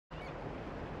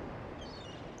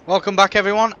Welcome back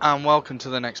everyone, and welcome to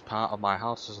the next part of my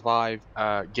How to Survive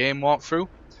game walkthrough.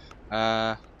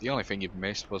 The only thing you've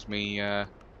missed was me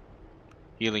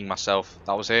healing myself.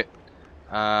 That was it.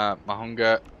 My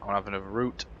hunger, I want to have another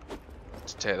route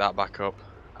to take that back up,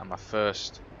 and my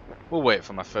thirst, we'll wait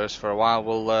for my thirst for a while.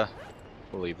 We'll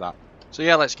leave that. So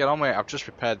yeah, let's get on with it. I've just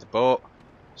repaired the boat,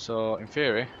 so in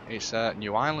theory it's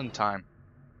new island time.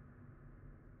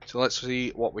 So let's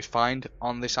see what we find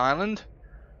on this island.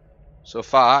 So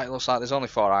far, it looks like there's only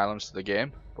 4 islands to the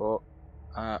game, but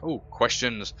ooh,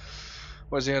 questions.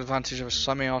 What is the advantage of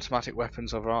semi-automatic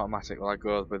weapons over automatic? Well, I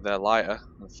go with they're lighter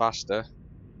and faster.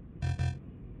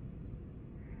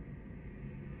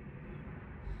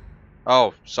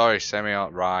 Oh, sorry,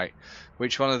 semi-auto. Right.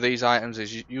 Which one of these items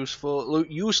is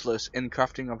useless in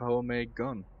crafting of a homemade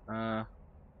gun?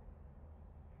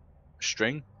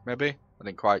 String, maybe. I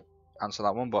didn't quite answer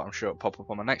that one, but I'm sure it'll pop up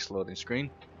on my next loading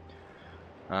screen.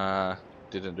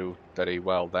 Didn't do very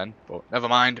well then, but never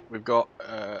mind. We've got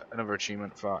another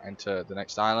achievement for enter the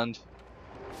next island.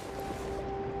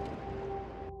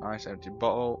 Nice empty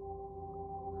bottle.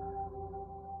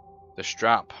 The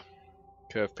strap,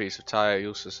 curved piece of tire,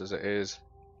 useless as it is,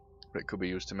 but it could be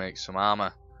used to make some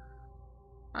armor.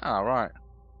 Ah, right.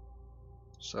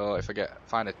 So if I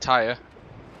find a tire,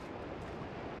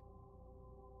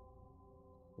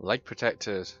 leg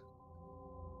protectors.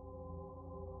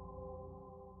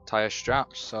 Tire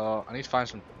straps, so I need to find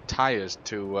some tires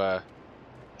to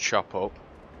chop up,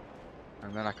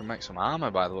 and then I can make some armor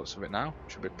by the looks of it now.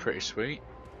 Should be pretty sweet.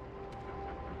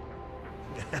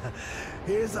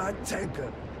 Here's our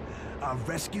tanker, our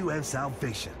rescue and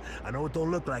salvation. I know it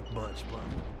don't look like much, but...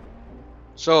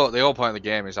 So the whole point of the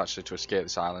game is actually to escape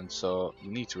this island, so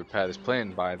you need to repair this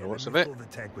plane by the looks of it. Fill the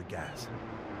tank with gas.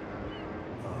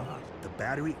 The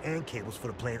battery and cables for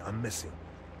the plane are missing.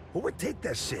 Who would take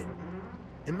that shit?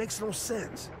 It makes no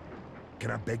sense.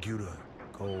 Can I beg you to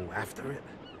go after it?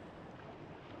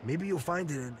 Maybe you'll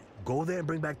find it and go there and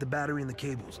bring back the battery and the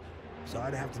cables. Sorry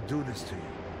to have to do this to you,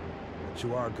 but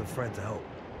you are a good friend to help.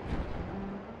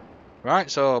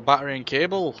 Right, so battery and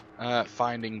cable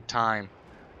finding time.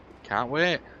 Can't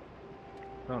wait.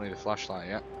 Don't need a flashlight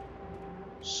yet.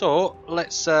 So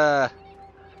let's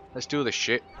do this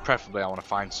shit. Preferably I want to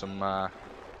find some another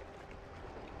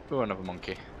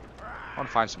monkey. I want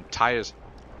to find some tires.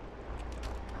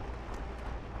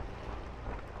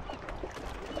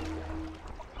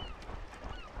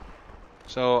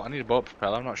 So I need a boat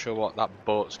propeller. I'm not sure what that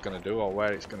boat's gonna do or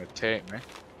where it's gonna take me.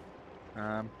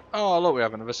 Oh look, we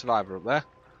have another survivor up there.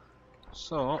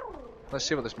 So let's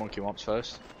see what this monkey wants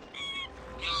first.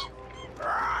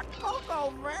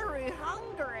 Coco very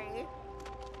hungry.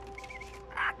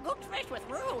 Cooked fish with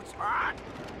roots.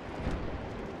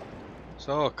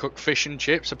 So cooked fish and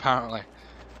chips apparently.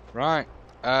 Right.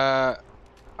 I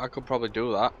could probably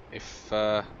do that if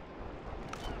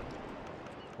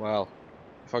well,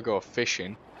 if I go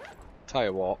fishing. Tell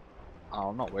you what,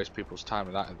 I'll not waste people's time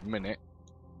with that at the minute.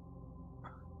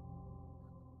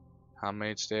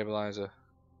 Handmade stabilizer.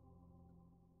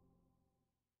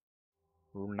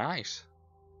 Ooh, nice.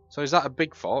 So is that a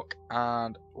big fork?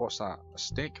 And what's that? A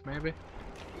stick maybe?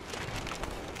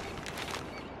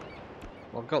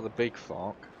 Well, I've got the big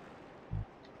fork.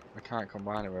 I can't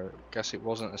combine it with it. Guess it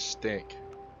wasn't a stick.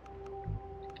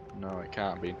 No, it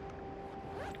can't be.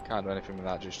 Can't do anything with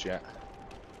that just yet.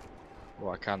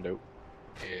 What I can do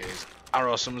is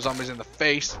arrow some zombies in the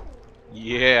face.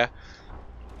 Yeah.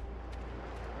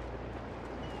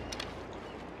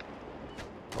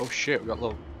 Oh shit, we got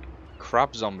little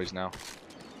crab zombies now.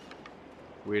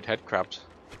 Weird head crabs.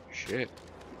 Shit.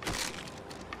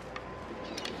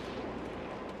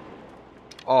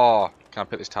 Oh, can I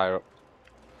pick this tire up?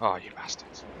 Oh, you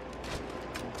bastards.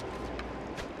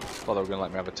 Thought they were gonna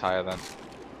let me have a tire then.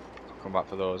 I'll come back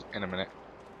for those in a minute.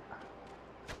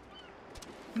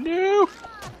 No!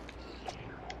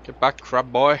 Get back,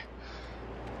 crab boy.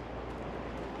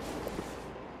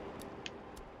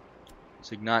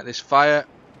 Let's ignite this fire.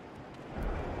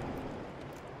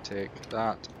 Take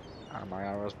that and my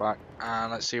arrows back,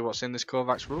 and let's see what's in this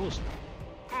Kovacs rules.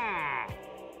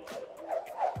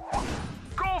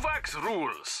 Kovacs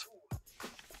rules.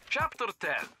 Chapter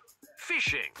 10.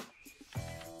 Fishing.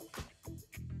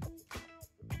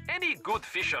 Any good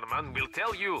fisherman will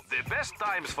tell you the best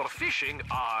times for fishing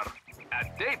are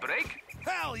at daybreak.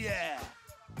 Hell yeah!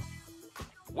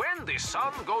 When the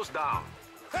sun goes down.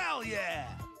 Hell yeah!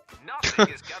 Nothing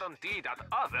is guaranteed at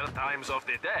other times of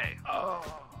the day.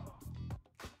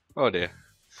 Oh dear.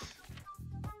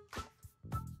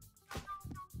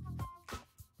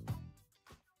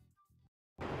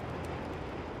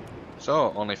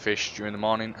 So, only fish during the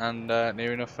morning and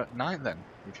near enough at night then,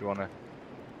 if you want to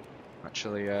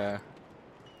actually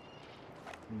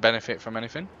benefit from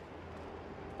anything.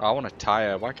 Oh, I want a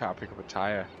tyre. Why can't I pick up a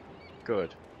tyre?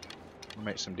 Good. I'll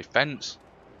make some defence.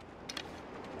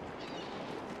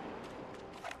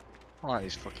 I like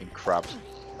these fucking crabs.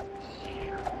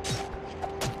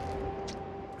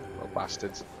 Little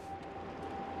bastards.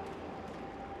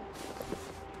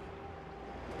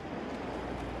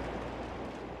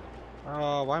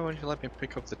 Oh, why won't you let me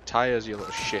pick up the tyres, you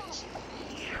little shits?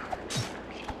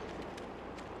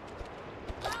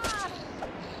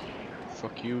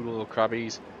 Fuck you, little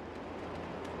crabbies.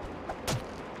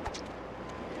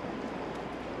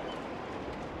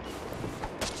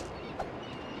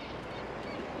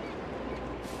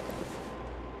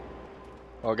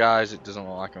 Well guys, it doesn't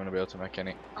look like I'm going to be able to make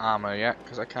any armour yet,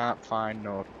 because I can't find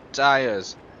no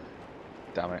tyres.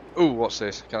 Damn it. Ooh, what's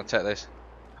this? Can I take this?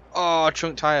 Oh, a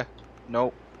chunk tyre.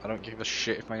 Nope, I don't give a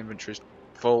shit if my inventory's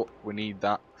full. We need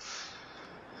that.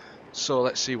 So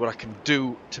let's see what I can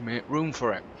do to make room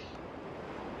for it.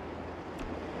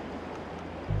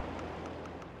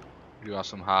 We do have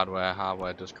some hardware.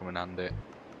 Hardware does come in handy.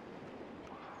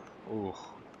 Ooh,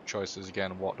 choices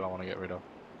again. What do I want to get rid of?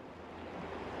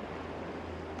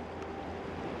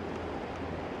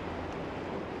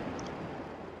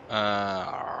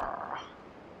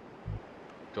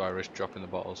 Do I risk dropping the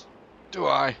bottles? Do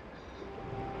I?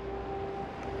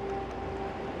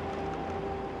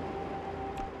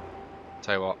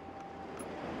 Tell you what.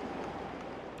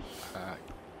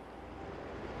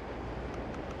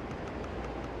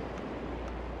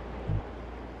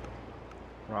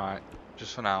 Right,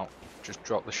 just for now, just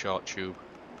drop the short tube.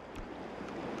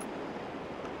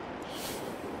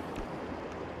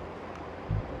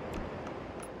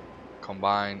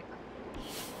 Combine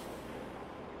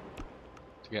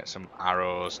to get some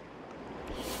arrows.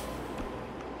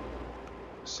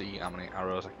 See how many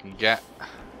arrows I can get.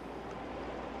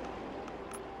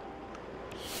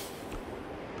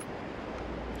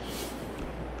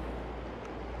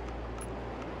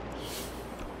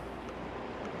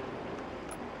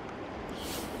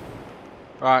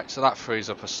 Right, so that frees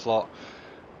up a slot.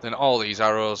 Then all these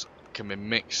arrows can be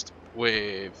mixed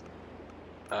with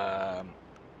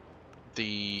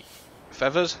the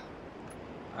feathers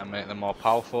and make them more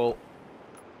powerful,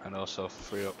 and also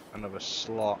free up another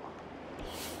slot.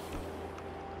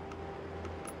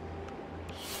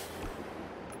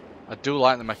 I do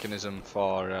like the mechanism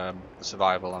for the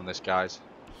survival on this, guys.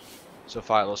 So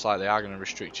far it looks like they are going to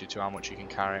restrict you to how much you can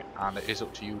carry, and it is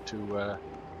up to you to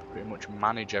pretty much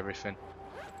manage everything.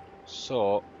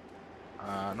 So,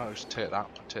 not just take that, I'll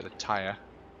take the tyre.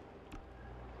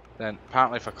 Then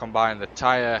apparently if I combine the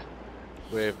tyre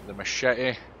with the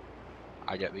machete,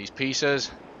 I get these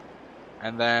pieces,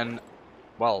 and then,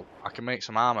 well, I can make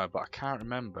some armour, but I can't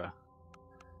remember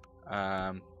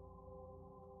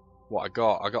what I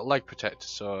got. I got leg protectors,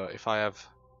 so if I have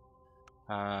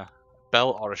a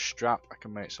belt or a strap, I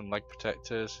can make some leg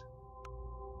protectors.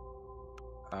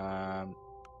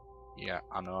 Yeah,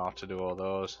 I know how to do all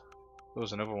those. There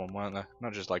was another one, weren't there?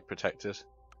 Not just leg protectors.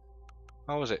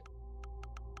 How was it?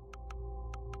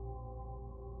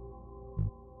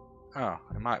 Oh,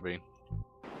 it might be.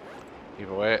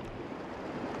 Either way,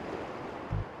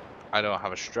 I don't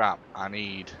have a strap. I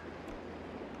need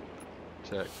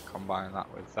to combine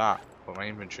that with that, but my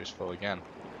inventory's full again.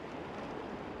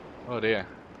 Oh dear.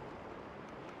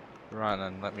 Right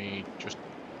then, let me just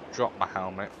drop my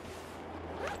helmet.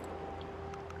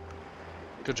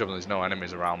 Good job there's no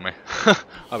enemies around me.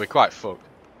 I'll be quite fucked.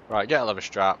 Right, get a leather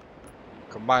strap,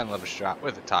 combine the leather strap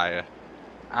with the tyre,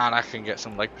 and I can get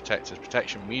some leg protectors.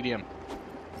 Protection medium.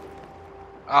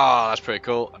 Oh, that's pretty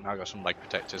cool. And now I've got some leg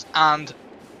protectors and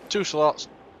 2 slots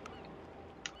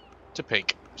to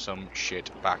pick some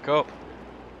shit back up.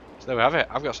 So there we have it.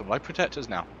 I've got some leg protectors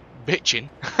now. Bitching.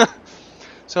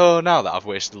 So now that I've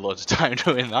wasted loads of time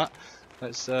doing that,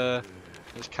 let's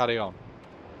carry on.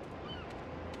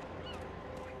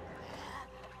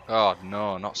 Oh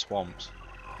no, not swamps.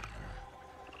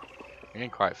 I'm getting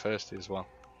quite thirsty as well.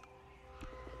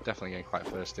 Definitely getting quite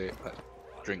thirsty. Let's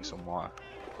drink some water.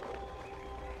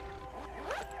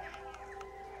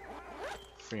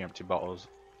 3 empty bottles.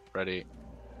 Ready.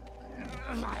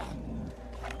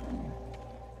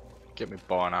 Get me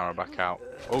bow and arrow back out.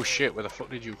 Oh shit, where the fuck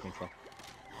did you come from?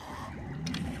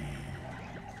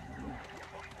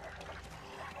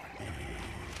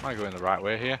 Am I going the right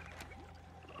way here?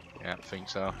 Yeah, I think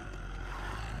so.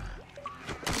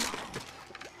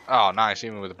 Oh nice,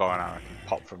 even with a bow and arrow I can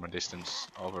pop from a distance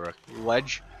over a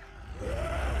ledge.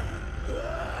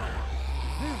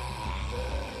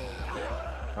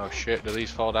 Oh shit, do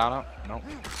these fall down? No.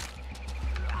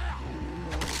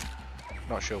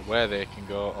 Not sure where they can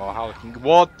go or how they can go.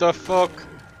 What the fuck?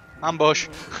 Ambush!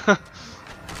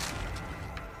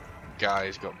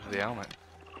 Guy's got the helmet.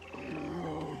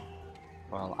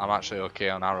 Well, I'm actually okay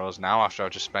on arrows now after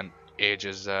I've just spent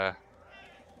ages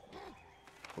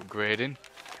upgrading.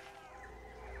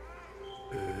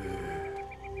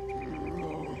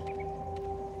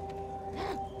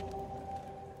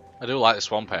 I do like the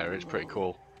swamp area, it's pretty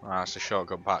cool. That's a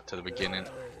shortcut back to the beginning.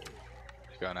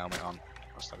 He's got an helmet on.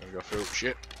 That's not gonna go through.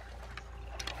 Shit.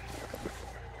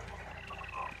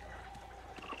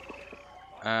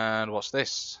 And what's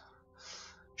this?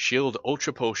 Shield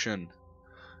Ultra Potion.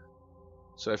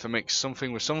 So if I mix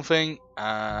something with something,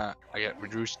 I get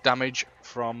reduced damage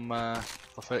from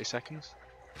for 30 seconds.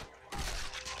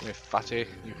 Give me fatty,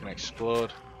 you can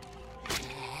explode.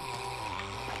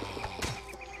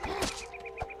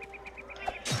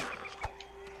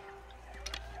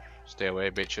 Stay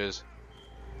away, bitches.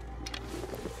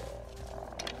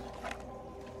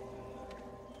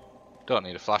 Don't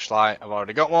need a flashlight, I've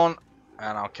already got one.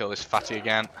 And I'll kill this fatty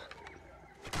again.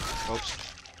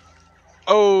 Oops.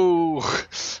 Oh!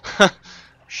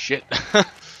 Shit.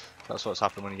 That's what's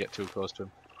happened when you get too close to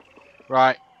him.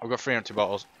 Right, I've got 3 empty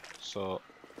bottles. So,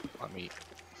 let me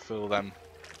fill them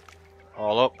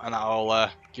all up. And that'll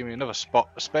give me another spot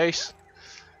of space.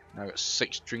 Now I've got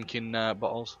 6 drinking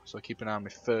bottles. So keep an eye on my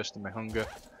thirst and my hunger.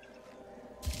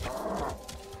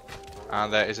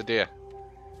 And there is a deer.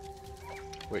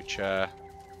 Which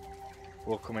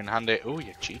will come in handy. Oh,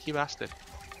 you cheeky bastard.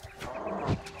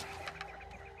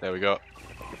 There we go.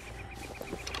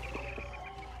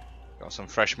 Got some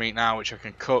fresh meat now, which I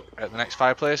can cook at the next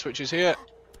fireplace, which is here.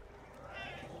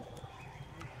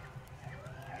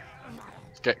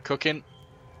 Let's get cooking.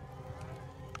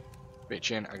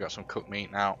 Bitchin', I got some cooked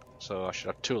meat now, so I should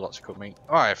have 2 lots of cooked meat.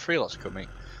 Oh, I have 3 lots of cooked meat.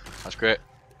 That's great.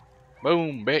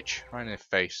 Boom, bitch, right in the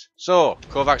face. So,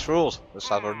 Kovacs rules. Let's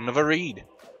have another read.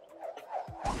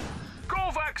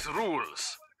 Kovacs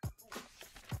rules.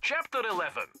 Chapter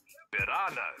 11.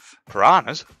 Piranhas.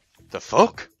 Piranhas? The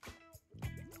fuck?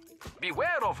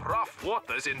 Beware of rough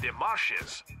waters in the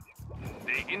marshes.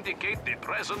 They indicate the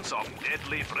presence of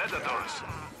deadly predators.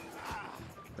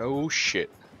 Oh shit.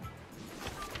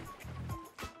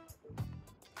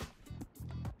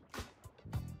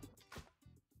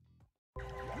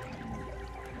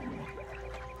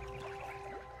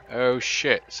 Oh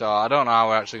shit, so I don't know how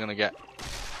we're actually going to get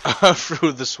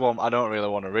through the swamp. I don't really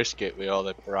want to risk it with all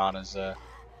the piranhas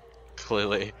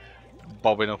clearly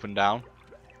bobbing up and down.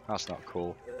 That's not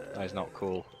cool. That is not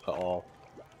cool at all.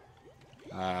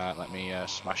 Let me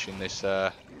smash in this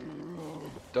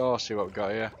door, see what we've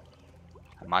got here.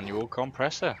 A manual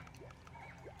compressor.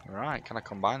 Right, can I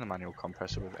combine the manual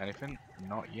compressor with anything?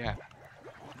 Not yet.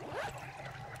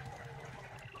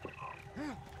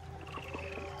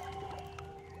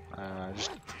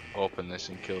 Just open this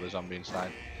and kill the zombie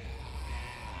inside.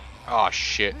 Oh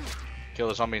shit. Kill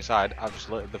the zombie inside. I've just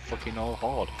lit the fucking whole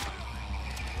horde.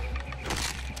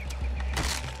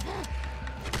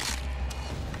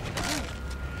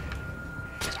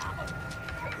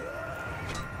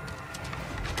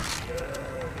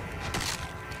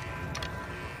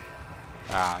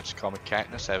 Ah, just call me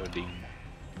Katniss Everdeen.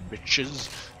 Bitches.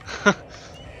 Do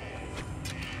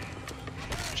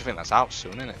you think that's out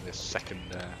soon, isn't it? This second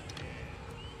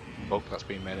book that's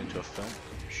been made into a film.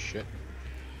 Shit.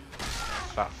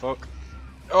 Fat fuck.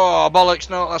 Oh, bollocks,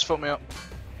 no, that's fucked me up.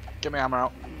 Get my hammer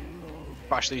out.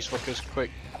 Bash these fuckers,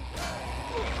 quick.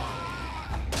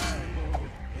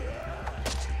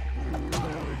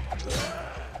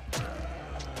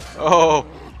 Oh!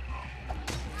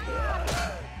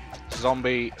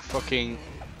 Zombie fucking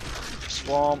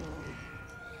swarm.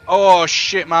 Oh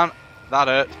shit, man. That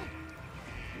hurt.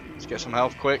 Let's get some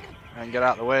health quick and get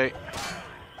out of the way.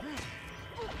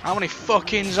 How many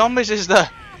fucking zombies is there?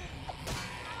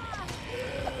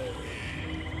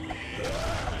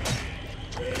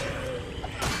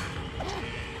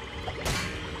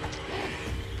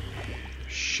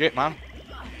 Shit, man.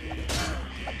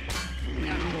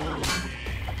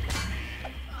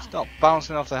 Stop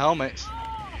bouncing off the helmets.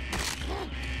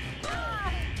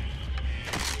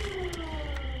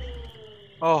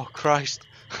 Oh Christ.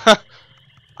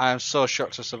 I am so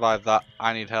shocked to survive that.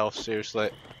 I need health,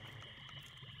 seriously.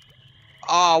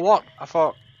 Ah, what? I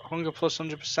thought hunger plus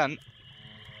 100%.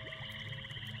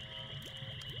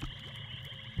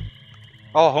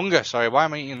 Oh, hunger, sorry, why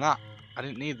am I eating that? I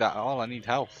didn't need that at all, I need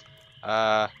health.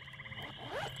 The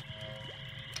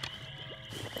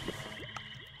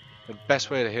best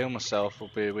way to heal myself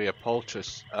will be with a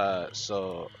poultice,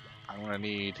 so I'm gonna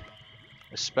need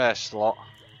a spare slot.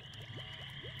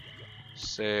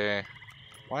 Say,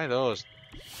 why are those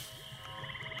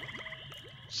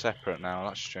separate now?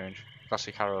 That's strange.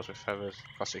 Classic arrows with feathers.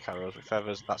 Classic arrows with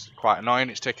feathers. That's quite annoying.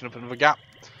 It's taking up another gap.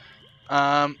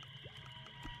 But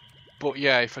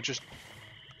yeah, if I just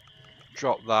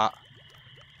drop that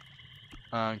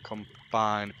and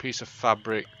combine a piece of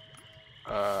fabric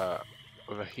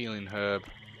with a healing herb,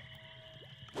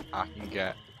 I can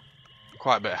get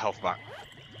quite a bit of health back.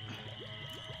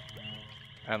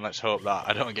 And let's hope that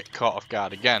I don't get caught off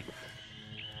guard again.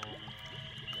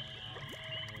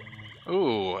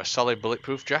 Ooh, a solid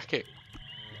bulletproof jacket.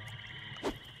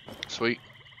 Sweet.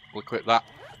 We'll equip that.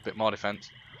 Bit more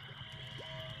defense.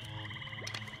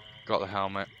 Got the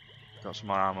helmet. Got some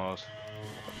more ammos.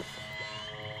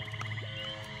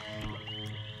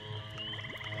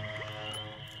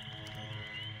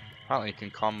 Apparently you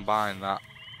can combine that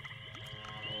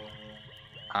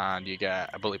and you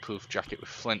get a bulletproof jacket with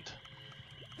flint.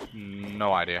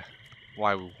 No idea.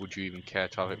 Why would you even care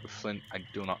to have it with flint? I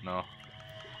do not know.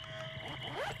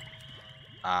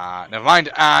 Never mind.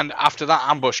 And after that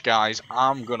ambush, guys,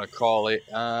 I'm gonna call it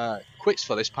quits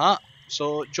for this part.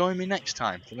 So join me next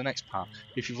time for the next part.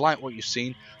 If you've liked what you've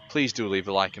seen, please do leave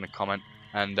a like and a comment,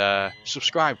 and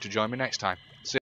subscribe to join me next time.